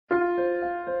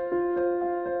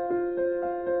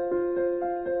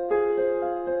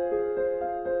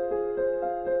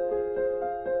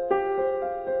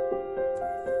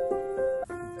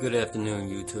Good afternoon,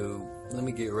 YouTube. Let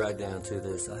me get right down to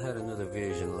this. I had another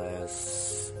vision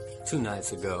two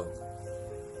nights ago.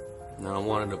 And I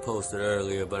wanted to post it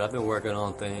earlier, but I've been working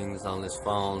on things on this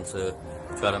phone to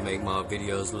try to make my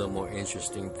videos a little more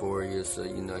interesting for you, so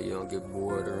you know you don't get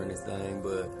bored or anything.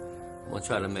 But I'm gonna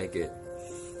try to make it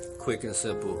quick and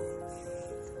simple.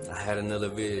 I had another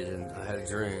vision. I had a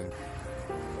dream.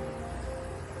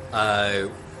 I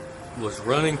was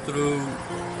running through,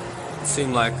 it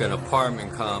seemed like an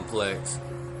apartment complex,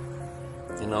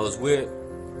 and I was with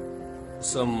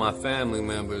some of my family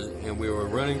members, and we were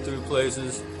running through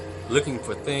places looking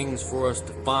for things for us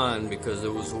to find because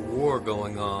there was a war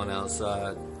going on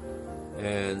outside,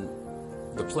 and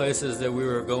the places that we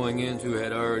were going into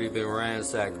had already been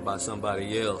ransacked by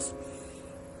somebody else.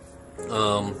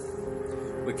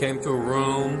 We came to a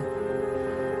room,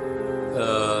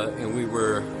 and we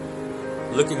were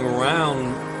looking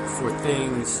around for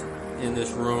things in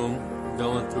this room,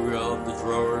 going through all the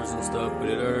drawers and stuff, but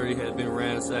it already had been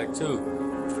ransacked too.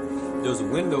 There was a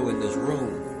window in this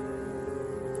room.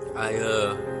 I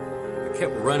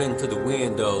kept running to the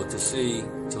window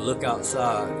to look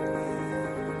outside.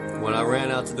 When I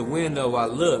ran out to the window, I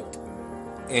looked,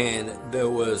 and there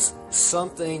was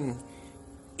something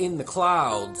in the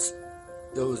clouds.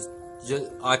 There was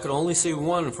I could only see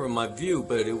one from my view,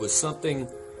 but it was something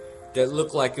that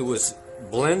looked like it was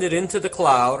blended into the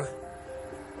cloud,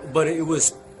 but it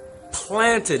was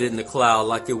planted in the cloud,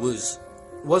 like it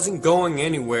wasn't going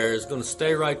anywhere. It's going to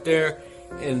stay right there,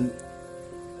 and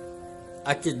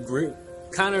I could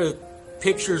kind of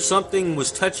picture something was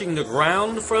touching the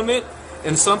ground from it,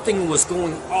 and something was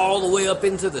going all the way up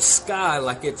into the sky,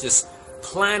 like it just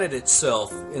planted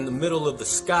itself in the middle of the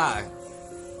sky.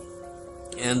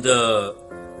 And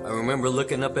I remember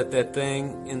looking up at that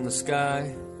thing in the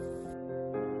sky.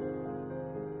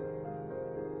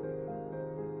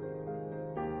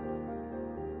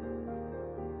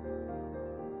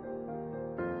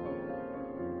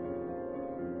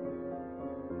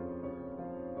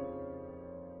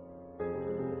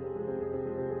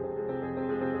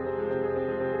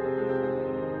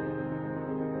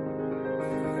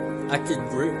 I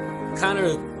could kind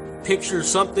of picture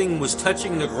something was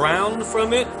touching the ground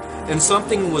from it, and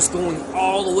something was going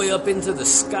all the way up into the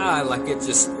sky, like it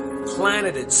just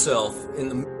planted itself in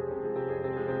the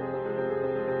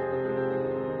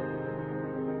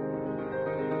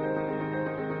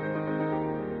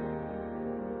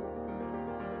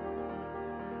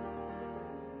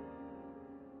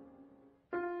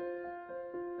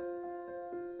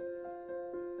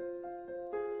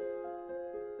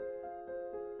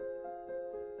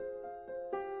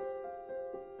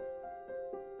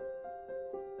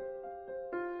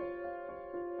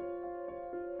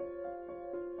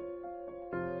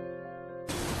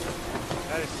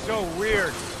That is so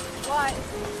weird. What?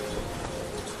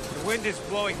 The wind is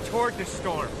blowing toward the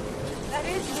storm. That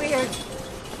is weird.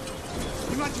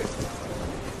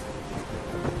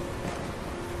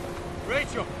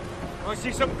 Rachel, want to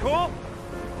see something cool?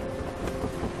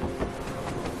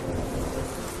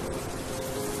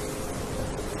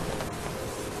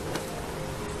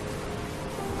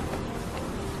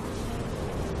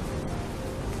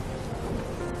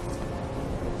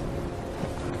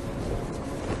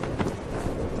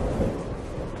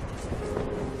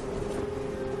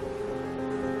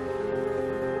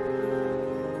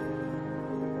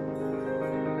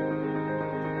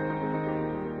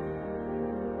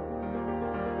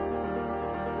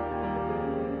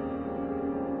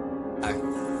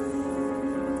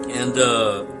 And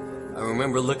I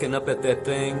remember looking up at that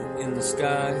thing in the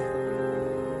sky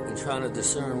and trying to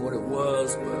discern what it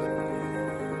was,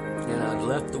 and I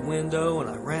left the window and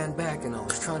I ran back, and I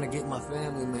was trying to get my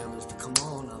family members to come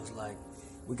on. I was like,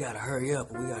 we gotta hurry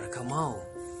up, we gotta come on.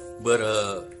 But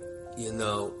you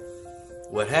know,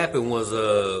 what happened was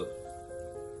I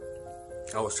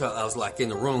was like in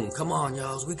the room, come on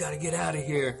y'all, we gotta get out of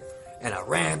here. And I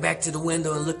ran back to the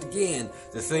window and looked again.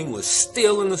 The thing was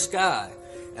still in the sky.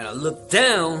 And I looked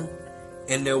down,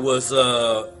 and there was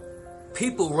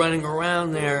people running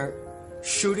around there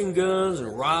shooting guns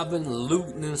and robbing and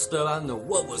looting and stuff. I didn't know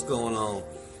what was going on.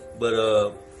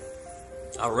 But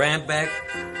I ran back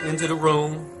into the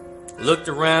room, looked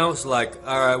around, was like,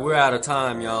 all right, we're out of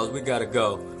time, y'all. We got to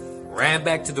go. Ran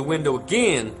back to the window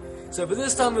again. So, but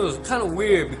this time it was kind of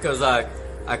weird because I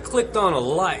clicked on a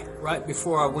light right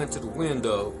before I went to the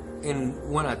window.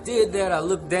 And when I did that, I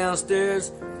looked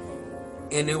downstairs,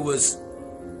 and it was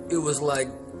like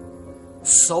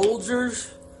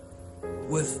soldiers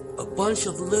with a bunch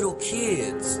of little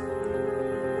kids,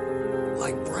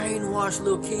 like brainwashed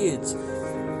little kids,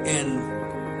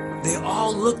 and they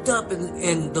all looked up,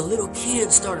 and the little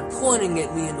kids started pointing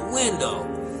at me in the window.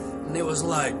 And they was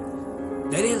like,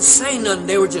 they didn't say nothing,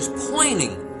 they were just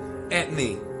pointing at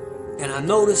me. And I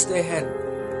noticed they had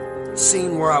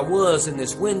seen where I was in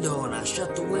this window, and I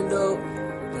shut the window,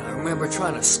 and I remember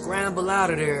trying to scramble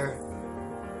out of there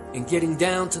and getting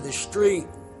down to the street.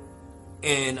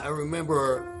 And I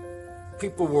remember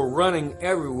people were running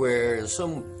everywhere, and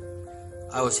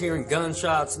I was hearing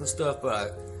gunshots and stuff,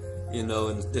 but and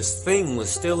this thing was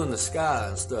still in the sky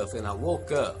and stuff. And I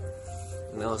woke up,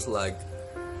 and I was like,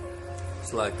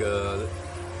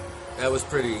 that was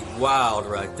pretty wild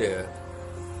right there.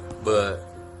 But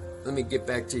let me get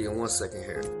back to you in 1 second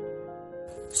here.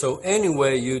 So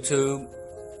anyway, YouTube,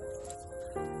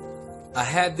 I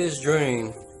had this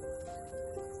dream,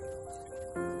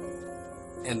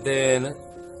 and then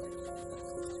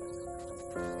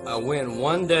I went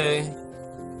one day,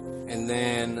 and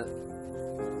then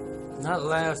not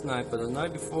last night, but the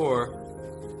night before,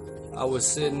 I was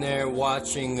sitting there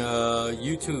watching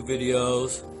YouTube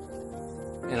videos,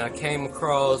 and I came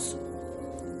across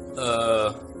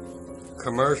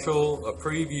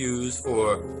previews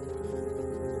for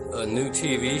a new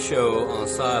TV show on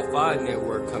Sci-Fi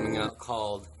Network coming out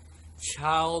called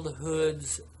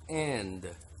Childhood's End.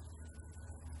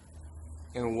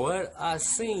 And what I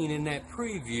seen in that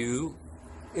preview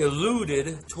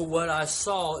alluded to what I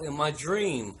saw in my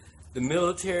dream. The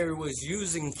military was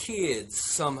using kids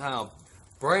somehow,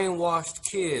 brainwashed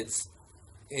kids,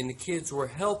 and the kids were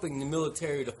helping the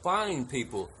military to find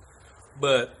people.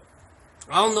 But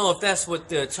I don't know if that's what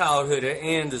the Childhood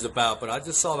End is about, but I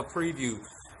just saw the preview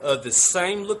of the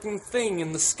same looking thing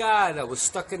in the sky that was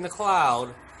stuck in the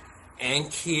cloud, and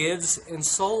kids and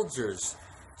soldiers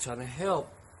trying to help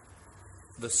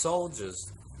the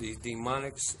soldiers, these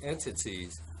demonic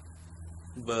entities.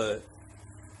 But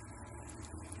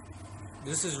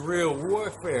this is real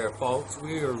warfare, folks.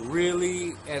 We are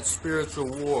really at spiritual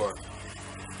war.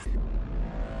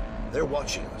 They're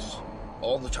watching us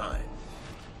all the time.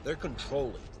 They're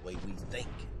controlling the way we think.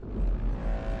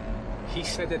 He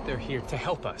said that they're here to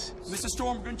help us. Mr.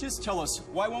 Stormbrand, just tell us,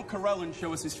 why won't Corellan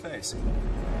show us his face?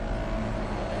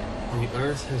 The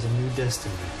Earth has a new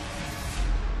destiny.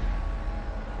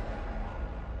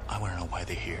 I want to know why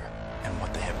they're here and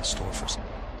what they have in store for us.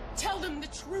 Tell them the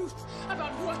truth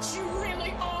about what you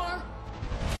really are.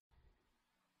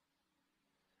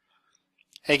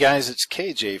 Hey guys, it's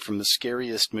KJ from the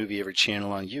Scariest Movie Ever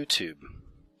channel on YouTube.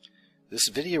 This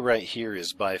video right here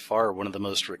is by far one of the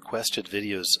most requested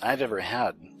videos I've ever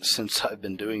had since I've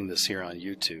been doing this here on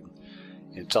YouTube.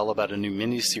 It's all about a new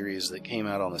miniseries that came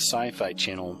out on the Sci-Fi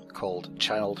channel called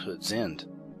Childhood's End.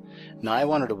 Now, I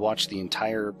wanted to watch the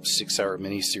entire 6-hour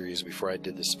miniseries before I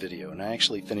did this video, and I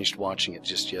actually finished watching it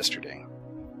just yesterday.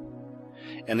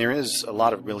 And there is a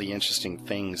lot of really interesting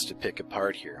things to pick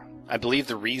apart here. I believe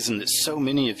the reason that so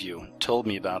many of you told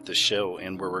me about this show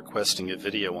and were requesting a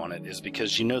video on it is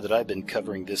because you know that I've been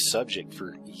covering this subject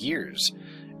for years.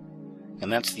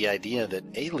 And that's the idea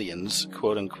that aliens,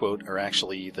 quote unquote, are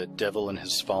actually the devil and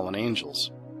his fallen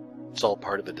angels. It's all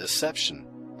part of a deception.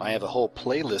 I have a whole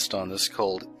playlist on this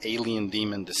called Alien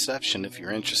Demon Deception if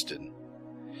you're interested.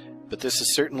 But this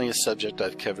is certainly a subject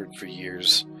I've covered for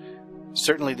years.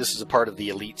 Certainly this is a part of the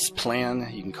elite's plan.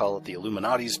 You can call it the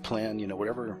Illuminati's plan,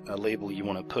 whatever label you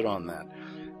want to put on that.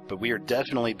 But we are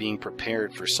definitely being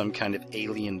prepared for some kind of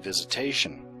alien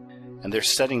visitation. And they're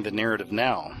setting the narrative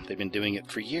now. They've been doing it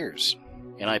for years.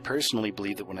 And I personally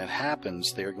believe that when it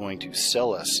happens, they're going to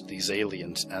sell us, these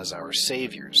aliens, as our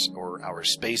saviors, or our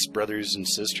space brothers and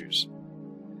sisters.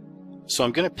 So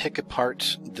I'm going to pick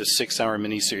apart the 6-hour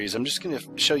miniseries. I'm just going to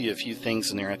show you a few things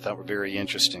in there I thought were very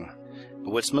interesting.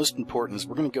 But what's most important is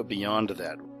we're going to go beyond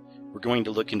that. We're going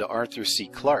to look into Arthur C.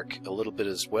 Clarke a little bit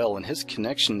as well, and his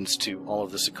connections to all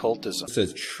of this occultism. It's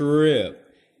a trip.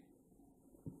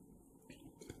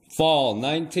 Fall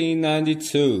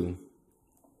 1992.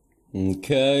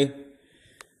 Okay.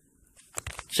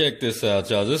 Check this out,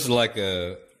 y'all. This is like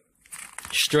a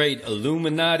straight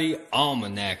Illuminati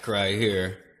almanac right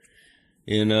here.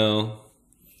 IBM,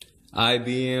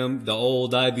 the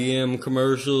old IBM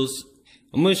commercials.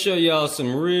 I'm going to show y'all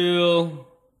some real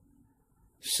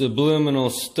subliminal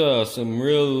stuff, some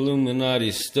real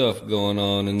Illuminati stuff going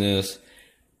on in this.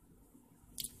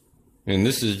 And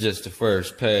this is just the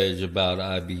first page about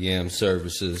IBM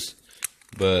services.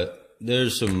 But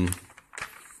there's some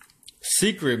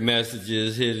secret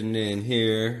messages hidden in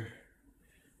here,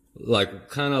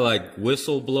 kind of like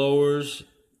whistleblowers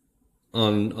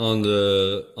on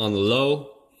the low.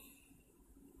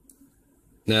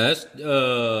 Now that's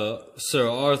Sir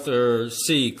Arthur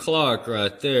C. Clarke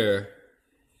right there.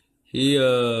 He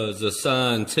is a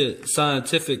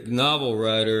scientific novel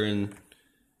writer and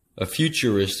a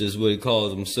futurist is what he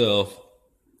calls himself.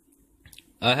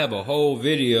 I have a whole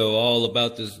video all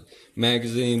about this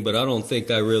magazine, but I don't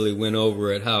think I really went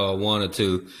over it how I wanted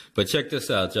to. But check this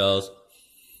out, y'all.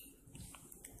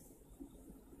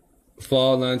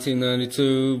 Fall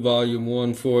 1992, volume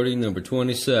 140, number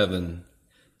 27,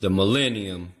 The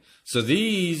Millennium. So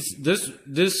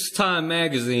this Time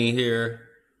magazine here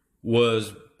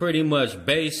was pretty much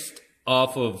based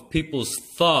off of people's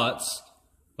thoughts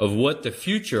of what the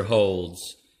future holds.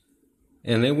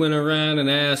 And they went around and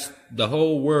asked the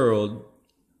whole world,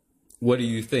 what do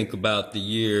you think about the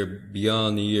year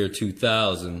beyond the year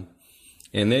 2000?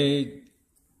 And they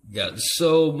got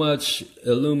so much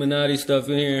Illuminati stuff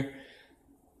in here.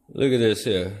 Look at this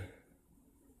here.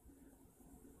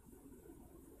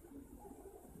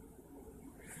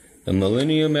 The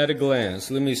Millennium at a glance.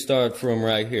 Let me start from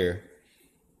right here.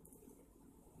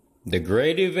 The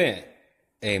great event,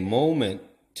 a moment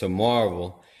to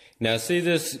marvel. Now see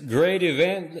this great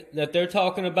event that they're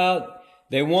talking about?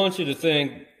 They want you to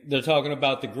think they're talking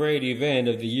about the great event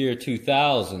of the year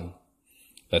 2000.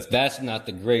 But that's not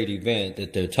the great event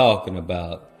that they're talking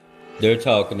about. They're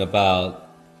talking about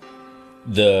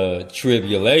the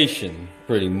tribulation,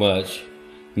 pretty much.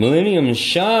 Millennium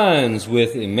shines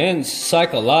with immense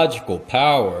psychological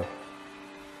power.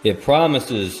 It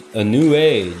promises a new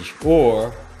age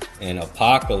or an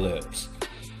apocalypse.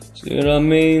 See what I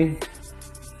mean?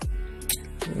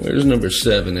 Where's number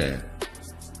 7 at?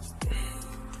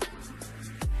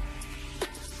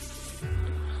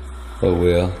 Oh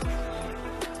well.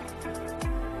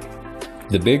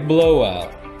 The big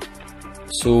blowout.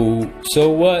 So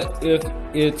what if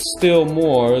it's still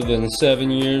more than 7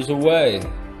 years away?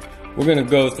 We're gonna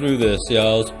go through this,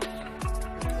 y'all.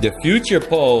 The future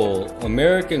poll.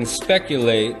 Americans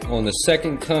speculate on the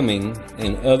second coming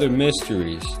and other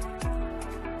mysteries.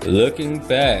 Looking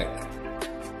back.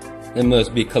 It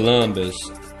must be Columbus.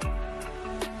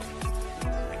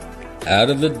 Out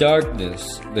of the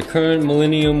darkness, the current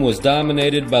millennium was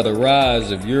dominated by the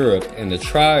rise of Europe and the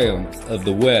triumph of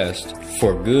the West,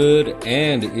 for good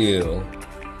and ill.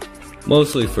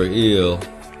 Mostly for ill.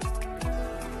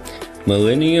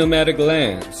 Millennium at a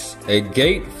glance. A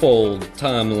gatefold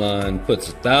timeline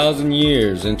puts 1,000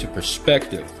 years into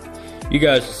perspective. You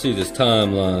guys should see this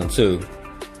timeline too.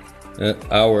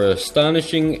 Our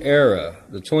astonishing era.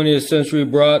 The 20th century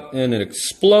brought in an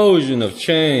explosion of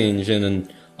change and an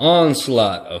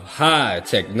onslaught of high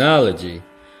technology.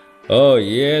 Oh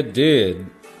yeah, it did.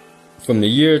 From the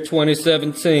year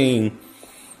 2017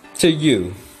 to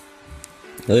you.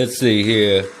 Let's see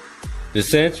here. The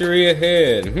century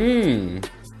ahead.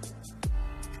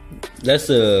 That's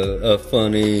a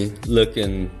funny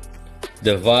looking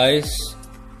device.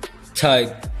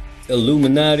 Type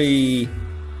Illuminati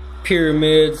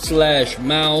pyramid /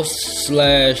 mouse /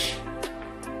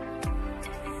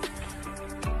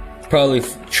 probably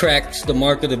tracks the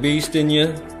mark of the beast in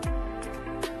you.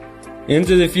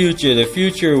 Into the future. The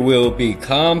future will be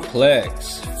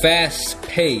complex,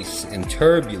 fast-paced, and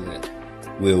turbulent.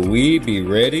 Will we be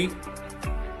ready?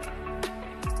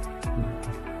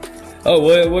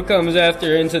 Oh, what comes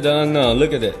after Into the Unknown?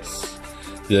 Look at this.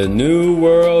 The New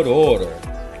World Order.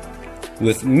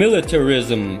 With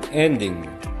militarism ending,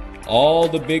 all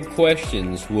the big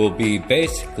questions will be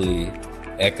basically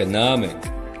economic.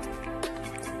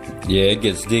 Yeah, it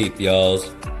gets deep, y'all.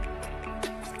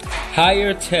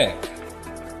 Higher tech.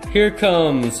 Here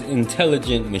comes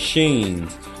intelligent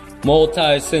machines,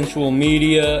 multi-sensual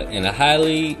media, and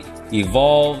highly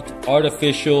evolved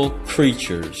artificial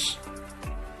creatures.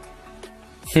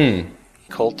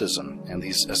 Cultism and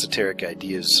these esoteric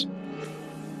ideas.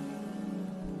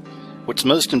 What's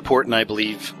most important, I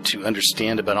believe, to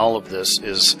understand about all of this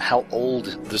is how old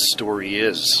this story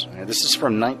is. This is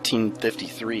from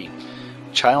 1953.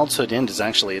 Childhood End is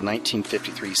actually a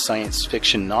 1953 science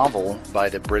fiction novel by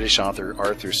the British author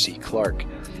Arthur C. Clarke.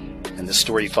 And the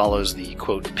story follows the,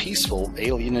 quote, peaceful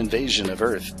alien invasion of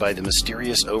Earth by the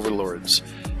mysterious overlords,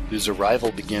 whose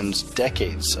arrival begins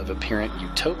decades of apparent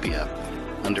utopia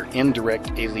under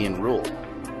indirect alien rule,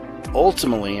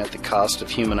 ultimately at the cost of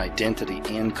human identity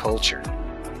and culture.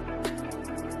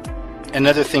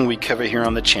 Another thing we cover here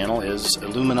on the channel is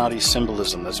Illuminati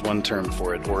symbolism. That's one term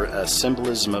for it, or a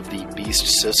symbolism of the beast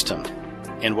system.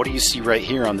 And what do you see right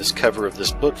here on this cover of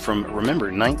this book from,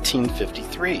 remember,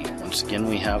 1953? Once again,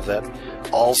 we have that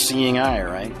all-seeing eye,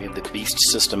 right? We have the beast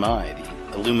system eye,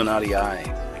 the Illuminati eye.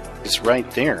 It's right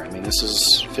there. I mean, this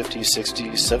is 50,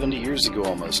 60, 70 years ago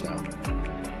almost now.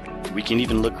 We can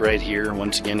even look right here.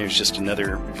 Once again, there's just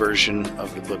another version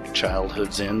of the book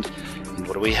Childhood's End. And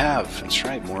what do we have? That's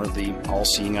right, more of the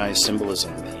all-seeing eye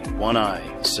symbolism, the one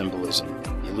eye symbolism,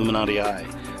 the Illuminati eye.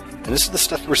 And this is the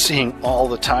stuff we're seeing all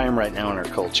the time right now in our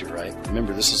culture, right?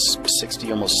 Remember, this is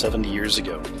 60, almost 70 years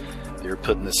ago. They were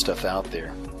putting this stuff out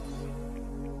there.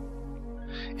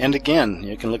 And again,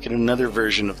 you can look at another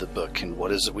version of the book, and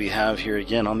what is it we have here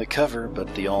again on the cover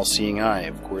but the all-seeing eye,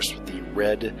 of course, with the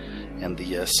red and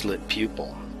the slit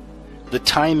pupil. The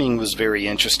timing was very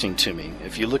interesting to me.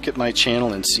 If you look at my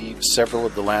channel and see several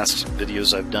of the last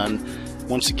videos I've done,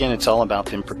 once again it's all about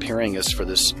them preparing us for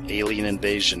this alien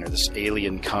invasion or this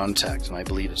alien contact, and I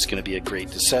believe it's going to be a great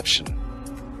deception.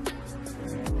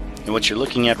 And what you're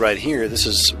looking at right here, this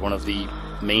is one of the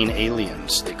main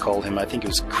aliens. They call him, I think it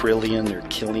was Krillian or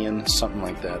Killian, something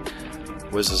like that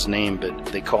was his name, but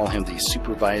they call him the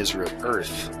supervisor of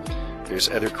Earth. There's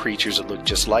other creatures that look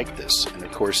just like this, and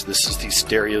of course this is the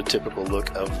stereotypical look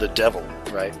of the devil,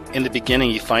 right? In the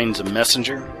beginning he finds a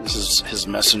messenger. This is his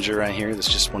messenger right here. This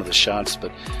is just one of the shots, but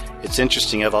it's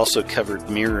interesting. I've also covered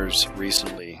mirrors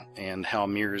recently and how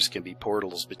mirrors can be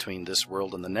portals between this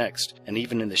world and the next. And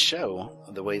even in the show,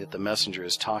 the way that the messenger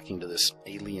is talking to this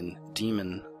alien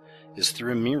demon is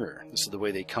through a mirror. This is the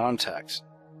way they contact,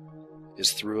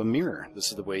 is through a mirror.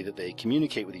 This is the way that they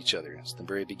communicate with each other. It's the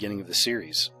very beginning of the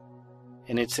series.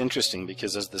 And it's interesting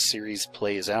because as the series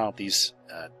plays out, these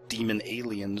demon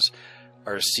aliens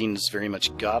are seen as very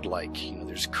much godlike. You know,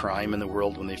 there's crime in the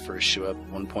world when they first show up. At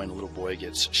one point a little boy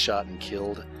gets shot and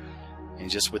killed. And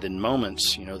just within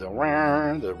moments, you know,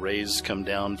 the rays come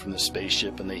down from the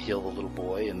spaceship and they heal the little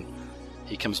boy and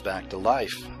he comes back to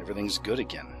life. Everything's good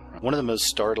again. One of the most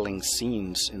startling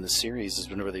scenes in the series is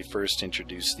whenever they first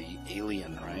introduce the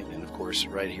alien, right? And of course,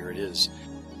 right here it is.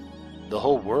 The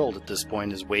whole world at this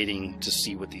point is waiting to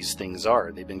see what these things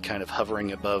are. They've been kind of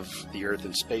hovering above the Earth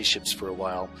in spaceships for a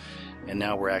while, and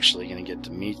now we're actually going to get to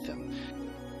meet them.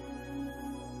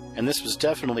 And this was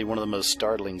definitely one of the most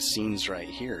startling scenes right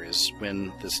here, is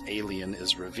when this alien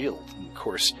is revealed. And of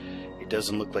course, it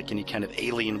doesn't look like any kind of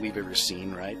alien we've ever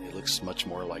seen, right? It looks much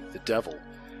more like the devil.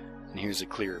 And here's a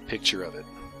clearer picture of it.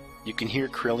 You can hear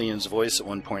Krillian's voice at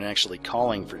one point actually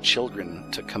calling for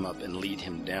children to come up and lead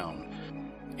him down.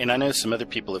 And I know some other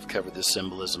people have covered this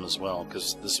symbolism as well,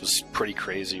 because this was pretty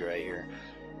crazy right here.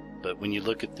 But when you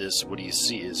look at this, what do you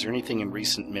see? Is there anything in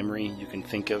recent memory you can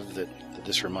think of that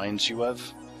this reminds you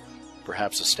of?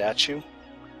 Perhaps a statue?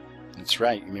 That's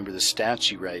right. Remember the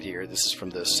statue right here. This is from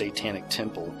the Satanic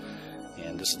Temple.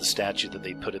 And this is the statue that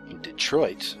they put up in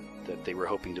Detroit, that they were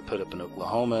hoping to put up in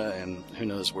Oklahoma, and who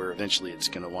knows where eventually it's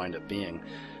going to wind up being.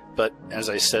 But as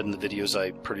I said in the videos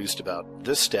I produced about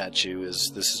this statue,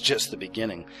 this is just the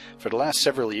beginning. For the last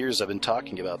several years I've been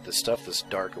talking about this stuff, this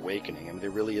dark awakening. I mean,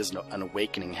 there really is an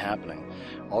awakening happening.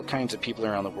 All kinds of people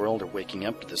around the world are waking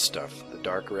up to this stuff, the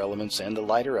darker elements and the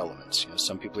lighter elements. You know,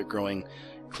 some people are growing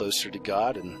closer to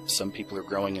God, and some people are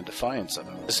growing in defiance of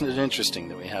Him. Isn't it interesting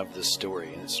that we have this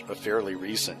story, and it's fairly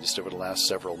recent, just over the last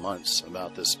several months,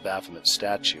 about this Baphomet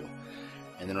statue.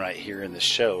 And then right here in the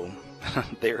show,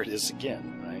 there it is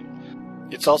again,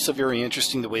 right? It's also very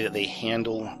interesting the way that they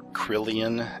handle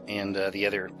Krillian and the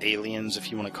other aliens, if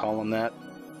you want to call them that.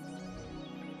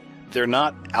 They're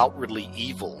not outwardly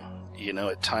evil. You know,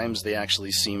 at times they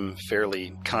actually seem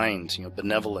fairly kind, you know,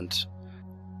 benevolent.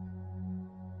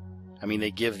 I mean,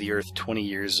 they give the Earth 20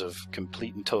 years of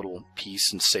complete and total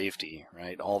peace and safety,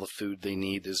 right? All the food they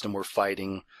need, there's no more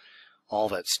fighting, all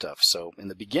that stuff. So in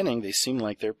the beginning, they seem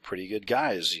like they're pretty good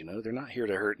guys, you know. They're not here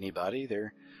to hurt anybody.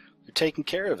 They're taking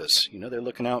care of us, you know. They're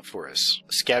looking out for us.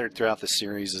 Scattered throughout the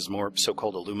series is more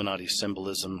so-called Illuminati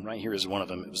symbolism. Right here is one of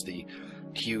them. It was the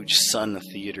huge sun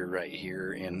theater right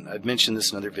here, and I've mentioned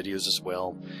this in other videos as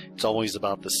well. It's always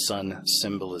about the sun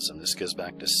symbolism. This goes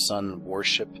back to sun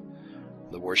worship,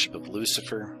 the worship of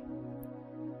Lucifer,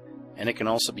 and it can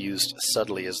also be used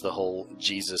subtly as the whole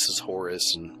Jesus is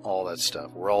Horus and all that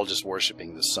stuff. We're all just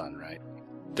worshiping the sun, right?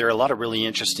 There are a lot of really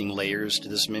interesting layers to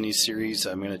this mini-series.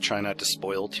 I'm going to try not to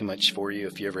spoil too much for you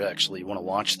if you ever actually want to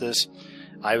watch this.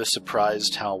 I was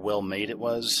surprised how well made it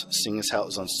was, seeing as how it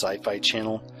was on Sci-Fi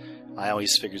Channel. I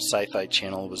always figured Sci-Fi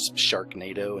Channel was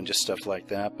Sharknado and just stuff like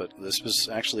that, but this was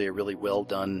actually a really well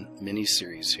done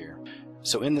mini-series here.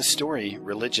 So in this story,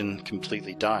 religion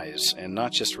completely dies, and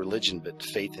not just religion, but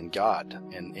faith in God,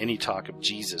 and any talk of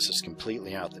Jesus is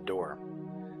completely out the door.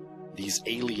 These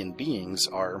alien beings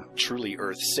are truly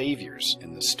Earth's saviors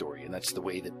in this story, and that's the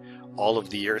way that all of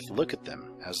the Earth look at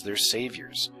them, as their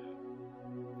saviors.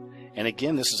 And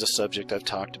again, this is a subject I've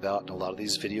talked about in a lot of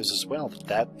these videos as well,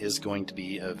 that is going to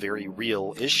be a very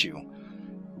real issue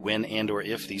when and or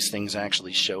if these things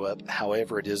actually show up,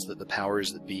 however it is that the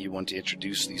powers that be want to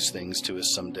introduce these things to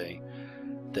us someday,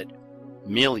 that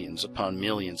millions upon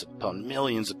millions upon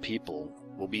millions of people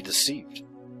will be deceived.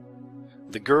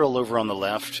 The girl over on the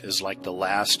left is like the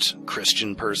last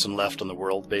Christian person left in the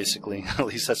world, basically. At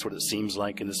least that's what it seems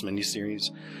like in this miniseries.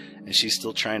 And she's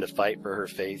still trying to fight for her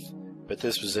faith. But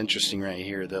this was interesting right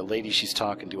here. The lady she's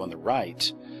talking to on the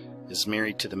right is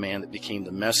married to the man that became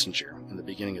the messenger in the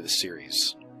beginning of the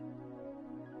series.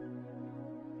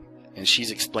 And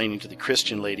she's explaining to the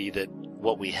Christian lady that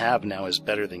what we have now is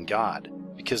better than God.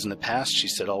 Because in the past, she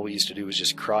said, all we used to do was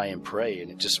just cry and pray, and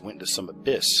it just went into some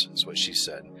abyss, is what she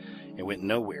said. It went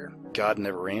nowhere. God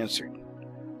never answered.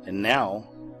 And now,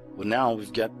 well, now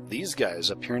we've got these guys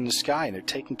up here in the sky, and they're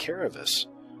taking care of us.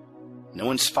 No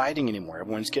one's fighting anymore.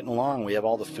 Everyone's getting along. We have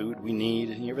all the food we need,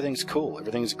 and everything's cool.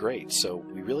 Everything's great. So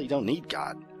we really don't need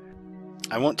God.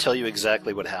 I won't tell you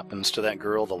exactly what happens to that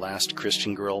girl, the last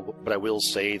Christian girl, but I will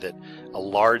say that a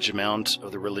large amount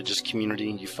of the religious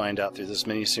community you find out through this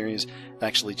miniseries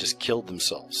actually just killed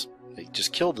themselves. They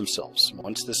just killed themselves.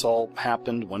 Once this all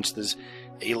happened, once these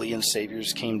alien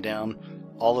saviors came down,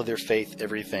 all of their faith,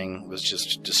 everything was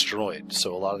just destroyed.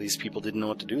 So a lot of these people didn't know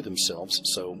what to do themselves,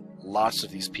 so lots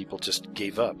of these people just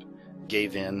gave up,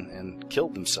 gave in, and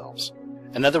killed themselves.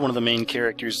 Another one of the main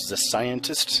characters is a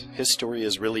scientist. His story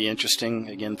is really interesting.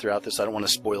 Again, throughout this, I don't want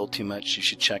to spoil too much. You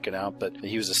should check it out. But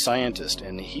he was a scientist,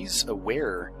 and he's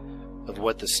aware of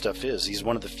what this stuff is. He's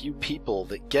one of the few people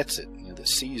that gets it, that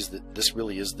sees that this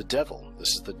really is the devil.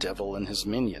 This is the devil and his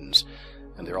minions.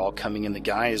 And they're all coming in the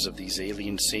guise of these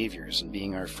alien saviors and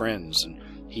being our friends. And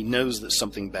he knows that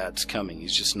something bad's coming.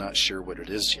 He's just not sure what it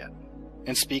is yet.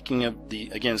 And speaking of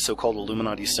the, again, so-called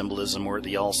Illuminati symbolism, or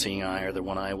the all-seeing eye, or the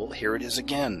one eye, well, here it is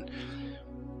again.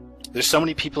 There's so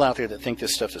many people out there that think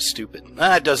this stuff is stupid.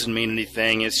 It doesn't mean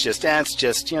anything. It's just,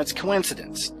 it's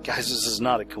coincidence. Guys, this is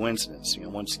not a coincidence.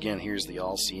 Once again, here's the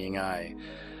all-seeing eye.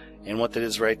 And what that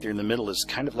is right there in the middle is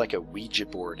kind of like a Ouija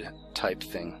board type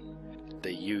thing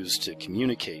they use to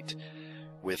communicate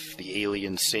with the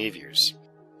alien saviors.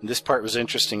 And this part was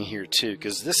interesting here too,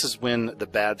 because this is when the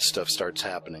bad stuff starts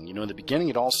happening. In the beginning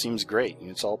it all seems great.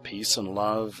 It's all peace and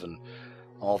love and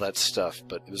all that stuff.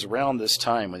 But it was around this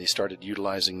time when they started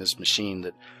utilizing this machine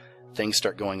that things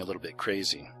start going a little bit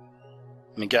crazy.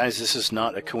 I mean, guys, this is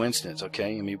not a coincidence,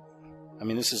 okay? I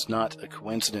mean, this is not a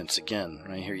coincidence. Again,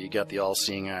 right here you got the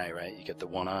all-seeing eye, right? You got the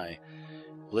one eye.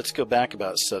 Let's go back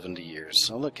about 70 years.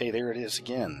 Oh, look, hey, there it is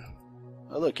again.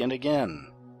 Oh, look, and again.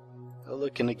 Oh,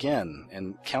 look, and again.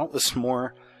 And countless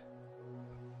more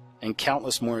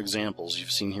examples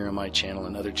you've seen here on my channel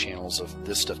and other channels of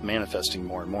this stuff manifesting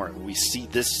more and more. We see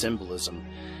this symbolism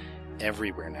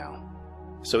everywhere now.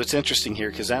 So it's interesting here,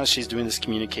 because as she's doing this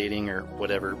communicating or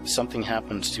whatever, something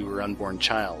happens to her unborn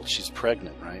child. She's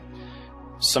pregnant, right?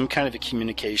 Some kind of a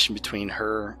communication between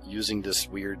her using this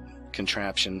weird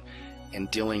contraption and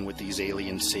dealing with these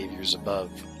alien saviors above.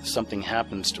 Something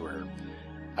happens to her.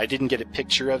 I didn't get a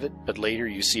picture of it, but later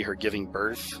you see her giving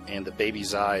birth, and the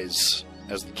baby's eyes,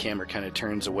 as the camera kind of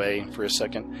turns away for a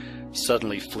second,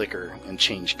 suddenly flicker and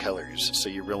change colors. So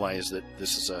you realize that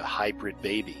this is a hybrid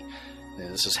baby.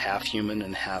 And this is half human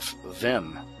and half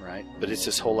them, right? But it's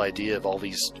this whole idea of all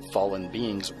these fallen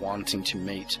beings wanting to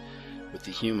mate with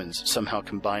the humans, somehow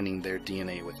combining their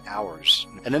DNA with ours.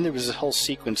 And then there was a whole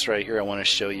sequence right here I want to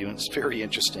show you, and it's very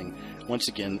interesting. Once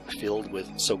again, filled with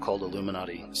so-called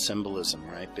Illuminati symbolism,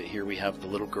 right? But here we have the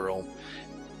little girl.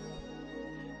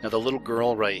 Now the little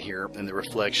girl right here in the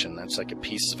reflection, that's like a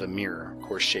piece of a mirror, of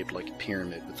course shaped like a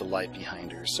pyramid with the light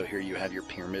behind her. So here you have your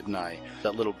pyramid and eye.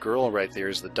 That little girl right there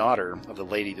is the daughter of the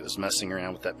lady that was messing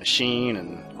around with that machine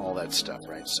and all that stuff,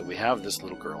 right? So we have this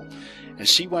little girl, and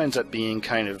she winds up being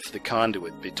kind of the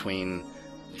conduit between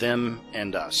them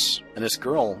and us. And this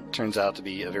girl turns out to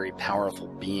be a very powerful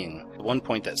being. At one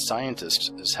point, that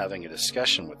scientist is having a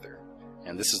discussion with her.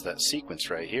 And this is that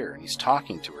sequence right here. And he's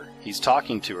talking to her. He's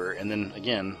talking to her, and then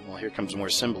again, well, here comes more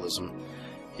symbolism.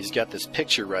 He's got this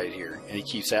picture right here, and he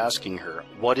keeps asking her,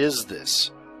 what is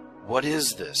this? What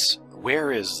is this?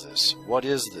 Where is this? What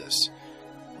is this?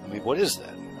 I mean, what is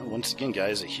that? Well, once again,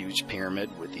 guys, a huge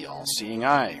pyramid with the all-seeing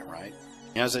eye, right?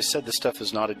 And as I said, this stuff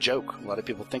is not a joke. A lot of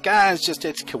people think,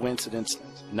 it's coincidence.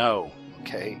 No,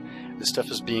 okay? This stuff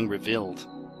is being revealed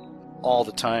all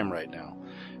the time right now.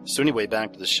 So anyway,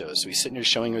 back to the show. So he's sitting here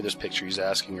showing her this picture. He's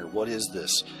asking her, what is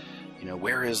this?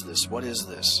 Where is this? What is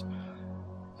this?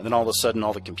 And then all of a sudden,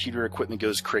 all the computer equipment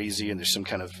goes crazy, and there's some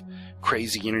kind of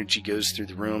crazy energy goes through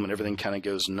the room, and everything kind of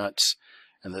goes nuts.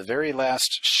 And the very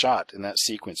last shot in that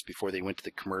sequence before they went to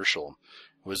the commercial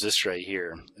was this right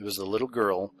here. It was the little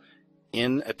girl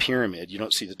in a pyramid. You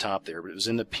don't see the top there, but it was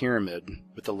in the pyramid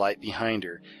with the light behind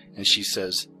her. And she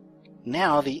says,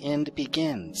 "Now the end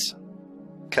begins."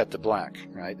 Cut to black,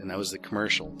 right? And that was the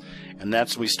commercial. And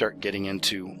that's when we start getting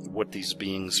into what these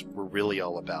beings were really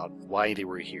all about, why they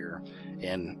were here.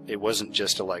 And it wasn't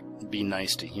just to, like, be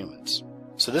nice to humans.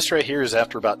 So this right here is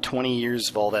after about 20 years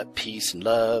of all that peace and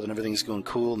love and everything's going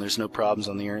cool and there's no problems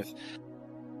on the earth.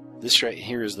 This right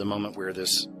here is the moment where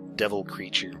this devil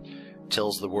creature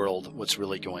tells the world what's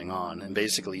really going on. And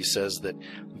basically he says that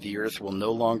the earth will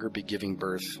no longer be giving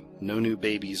birth. No new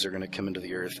babies are going to come into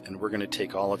the earth, and we're going to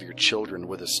take all of your children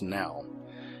with us now.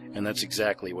 And that's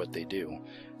exactly what they do.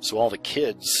 So all the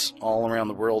kids all around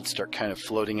the world start kind of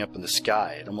floating up in the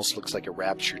sky. It almost looks like a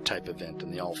rapture type event,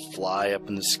 and they all fly up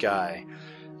in the sky,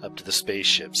 up to the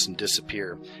spaceships, and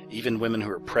disappear. Even women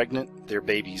who are pregnant, their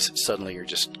babies suddenly are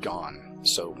just gone.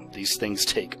 So these things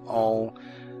take all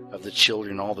of the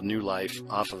children, all the new life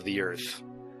off of the earth.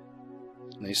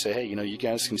 And they say, hey, you know, you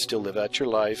guys can still live out your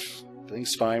life.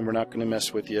 Everything's fine. We're not going to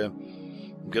mess with you.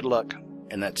 Good luck.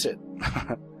 And that's it.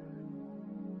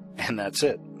 And that's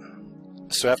it.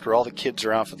 So after all the kids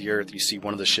are off of the earth, you see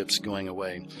one of the ships going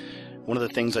away. One of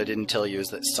the things I didn't tell you is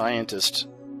that scientist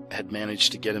had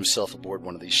managed to get himself aboard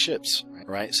one of these ships,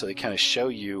 right? So they kind of show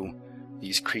you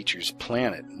these creatures'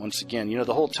 planet. Once again, you know,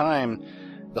 the whole time,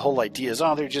 the whole idea is,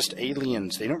 oh, they're just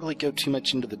aliens. They don't really go too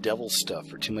much into the devil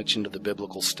stuff or too much into the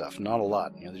biblical stuff. Not a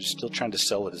lot. You know, they're still trying to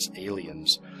sell it as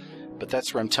aliens. But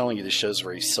that's where I'm telling you the show's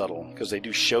very subtle, because they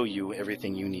do show you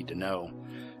everything you need to know,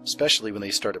 especially when they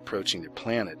start approaching their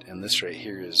planet. And this right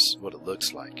here is what it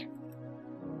looks like.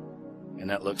 And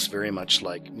that looks very much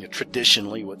like, you know,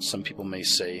 traditionally what some people may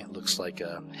say looks like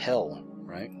a hell,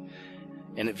 right?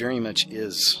 And it very much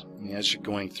is. I mean, as you're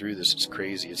going through this, it's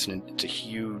crazy. It's a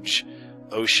huge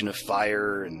ocean of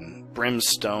fire and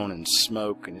brimstone and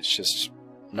smoke, and it's just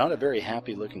not a very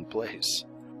happy looking place.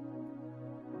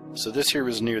 So this here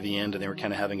was near the end, and they were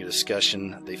kind of having a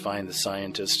discussion. They find the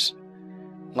scientists.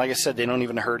 Like I said, they don't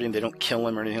even hurt him. They don't kill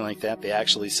him or anything like that. They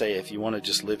actually say, if you want to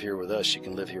just live here with us, you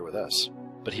can live here with us.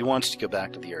 But he wants to go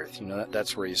back to the earth. You know,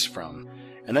 that's where he's from.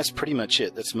 And that's pretty much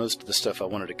it. That's most of the stuff I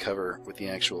wanted to cover with the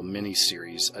actual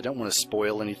mini-series. I don't want to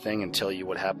spoil anything and tell you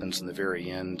what happens in the very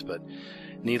end, but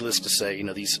needless to say, you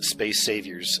know, these space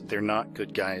saviors, they're not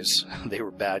good guys. They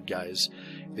were bad guys.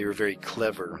 They were very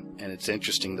clever, and it's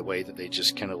interesting the way that they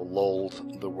just kind of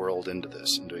lulled the world into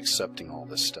this, into accepting all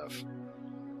this stuff.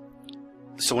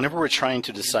 So whenever we're trying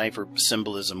to decipher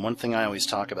symbolism, one thing I always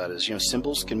talk about is, you know,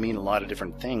 symbols can mean a lot of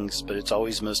different things, but it's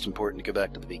always most important to go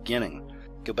back to the beginning.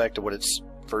 Go back to what its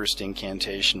first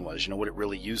incantation was, you know, what it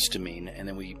really used to mean, and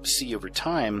then we see over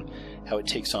time how it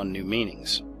takes on new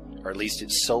meanings. Or at least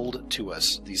it's sold to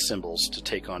us, these symbols, to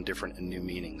take on different and new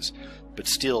meanings. But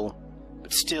still,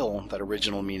 that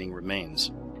original meaning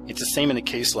remains. It's the same in a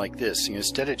case like this. You know,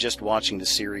 instead of just watching the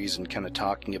series and kind of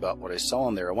talking about what I saw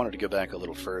in there, I wanted to go back a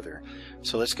little further.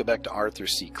 So let's go back to Arthur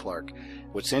C. Clarke.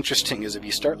 What's interesting is if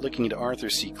you start looking into Arthur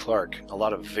C. Clarke, a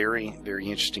lot of very, very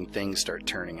interesting things start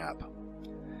turning up.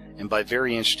 And by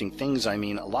very interesting things, I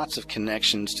mean lots of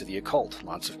connections to the occult,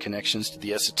 lots of connections to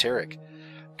the esoteric,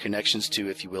 connections to,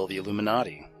 if you will, the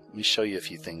Illuminati. Let me show you a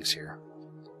few things here.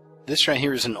 This right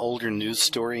here is an older news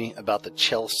story about the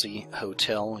Chelsea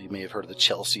Hotel. You may have heard of the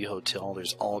Chelsea Hotel.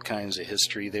 There's all kinds of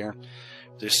history there.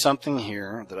 There's something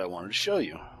here that I wanted to show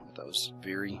you. That was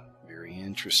very, very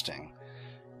interesting.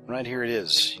 Right here it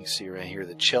is. You can see right here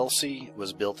that Chelsea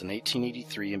was built in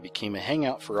 1883 and became a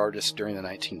hangout for artists during the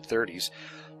 1930s.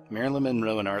 Marilyn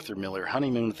Monroe and Arthur Miller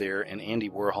honeymooned there, and Andy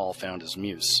Warhol found his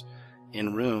muse.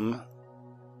 In room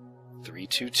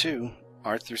 322,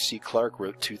 Arthur C. Clarke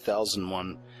wrote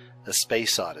 2001, A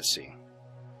Space Odyssey.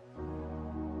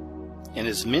 And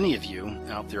as many of you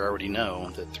out there already know,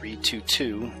 that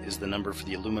 322 is the number for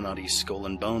the Illuminati Skull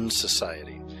and Bones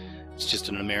Society. It's just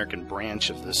an American branch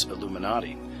of this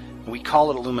Illuminati. And we call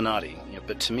it Illuminati, you know,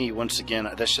 but to me, once again,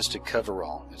 that's just a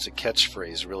coverall. It's a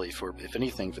catchphrase, really, for, if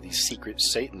anything, for these secret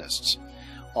Satanists.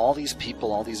 All these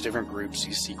people, all these different groups,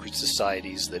 these secret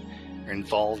societies that are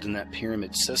involved in that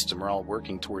pyramid system are all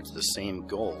working towards the same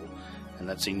goal. And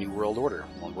that's a new world order,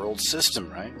 one world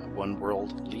system, right? A one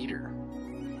world leader.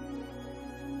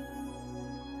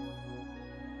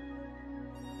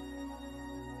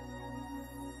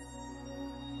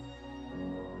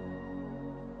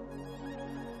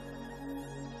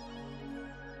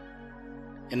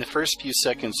 In the first few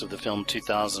seconds of the film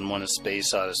 2001, A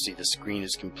Space Odyssey, the screen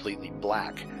is completely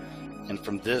black. And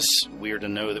from this, we are to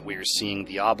know that we are seeing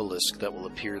the obelisk that will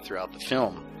appear throughout the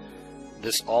film.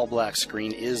 This all-black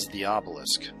screen is the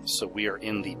obelisk, so we are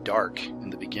in the dark in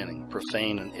the beginning,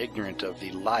 profane and ignorant of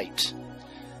the light.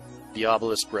 The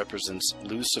obelisk represents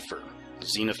Lucifer,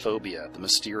 xenophobia, the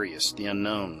mysterious, the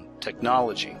unknown,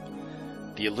 technology.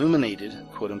 The illuminated,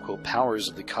 quote-unquote, powers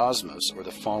of the cosmos, or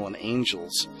the fallen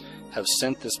angels, have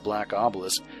sent this black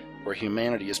obelisk where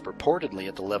humanity is purportedly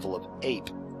at the level of ape.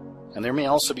 And there may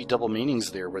also be double meanings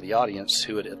there, where the audience,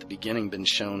 who had at the beginning been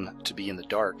shown to be in the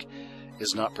dark,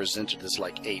 is not presented as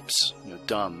like apes,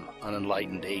 dumb,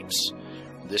 unenlightened apes.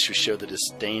 This should show the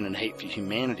disdain and hate for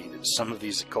humanity that some of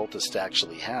these occultists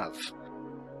actually have.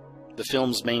 The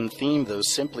film's main theme, though,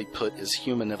 simply put, is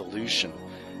human evolution.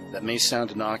 That may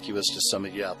sound innocuous to some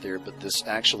of you out there, but this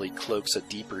actually cloaks a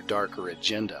deeper, darker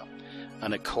agenda.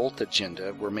 An occult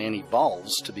agenda where man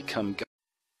evolves to become God.